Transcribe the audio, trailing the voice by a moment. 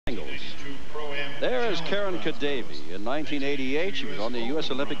There is Caryn Kadavy. In 1988, she was on the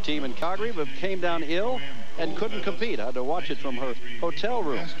U.S. Olympic team in Calgary, but came down ill and couldn't compete. I had to watch it from her hotel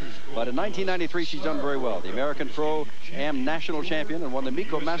room. But in 1993, she's done very well. The American Pro-Am National Champion and won the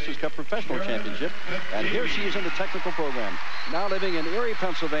Miko Masters Cup Professional Championship. And here she is in the technical program, now living in Erie,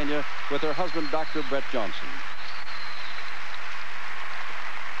 Pennsylvania, with her husband, Dr. Brett Johnson.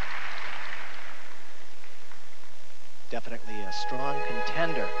 Definitely a strong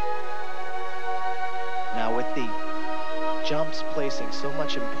contender. Now with the jumps placing so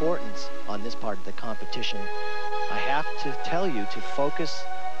much importance on this part of the competition, I have to tell you to focus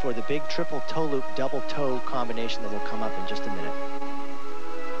for the big triple toe loop, double toe combination that will come up in just a minute.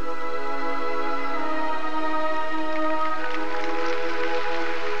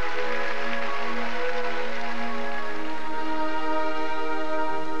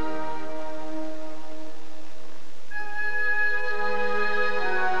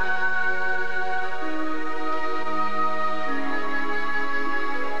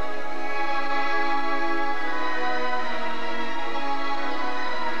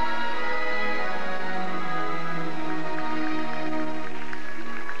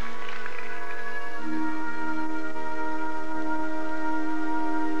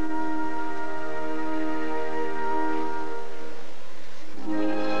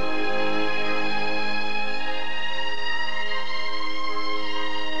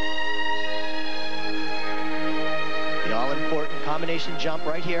 Combination jump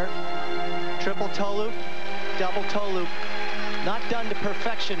right here. Triple toe loop, double toe loop. Not done to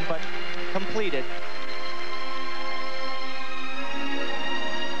perfection, but completed.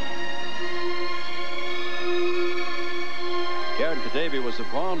 Caryn Kadavy was the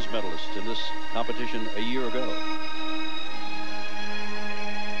bronze medalist in this competition a year ago.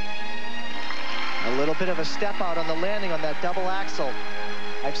 A little bit of a step out on the landing on that double axel.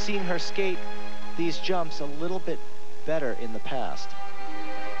 I've seen her skate these jumps a little bit better in the past.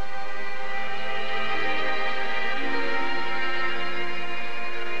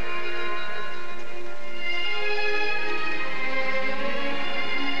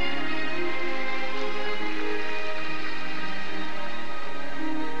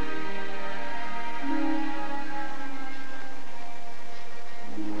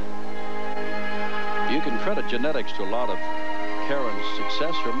 You can credit genetics to a lot of Caryn's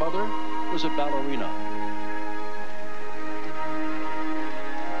success. Her mother was a ballerina.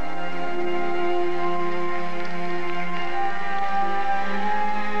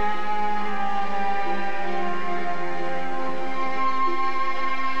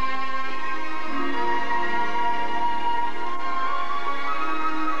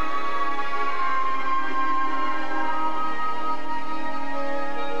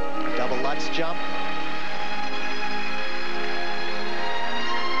 Jump.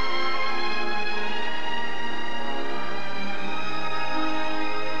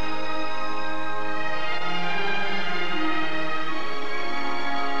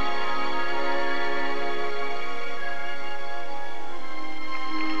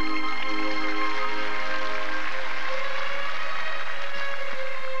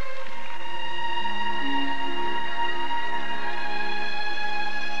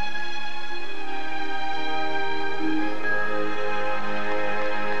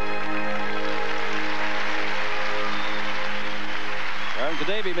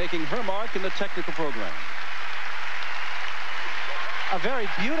 Kadavy making her mark in the technical program. A very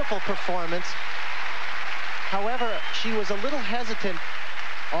beautiful performance. However, she was a little hesitant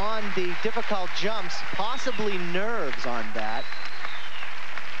on the difficult jumps, possibly nerves on that.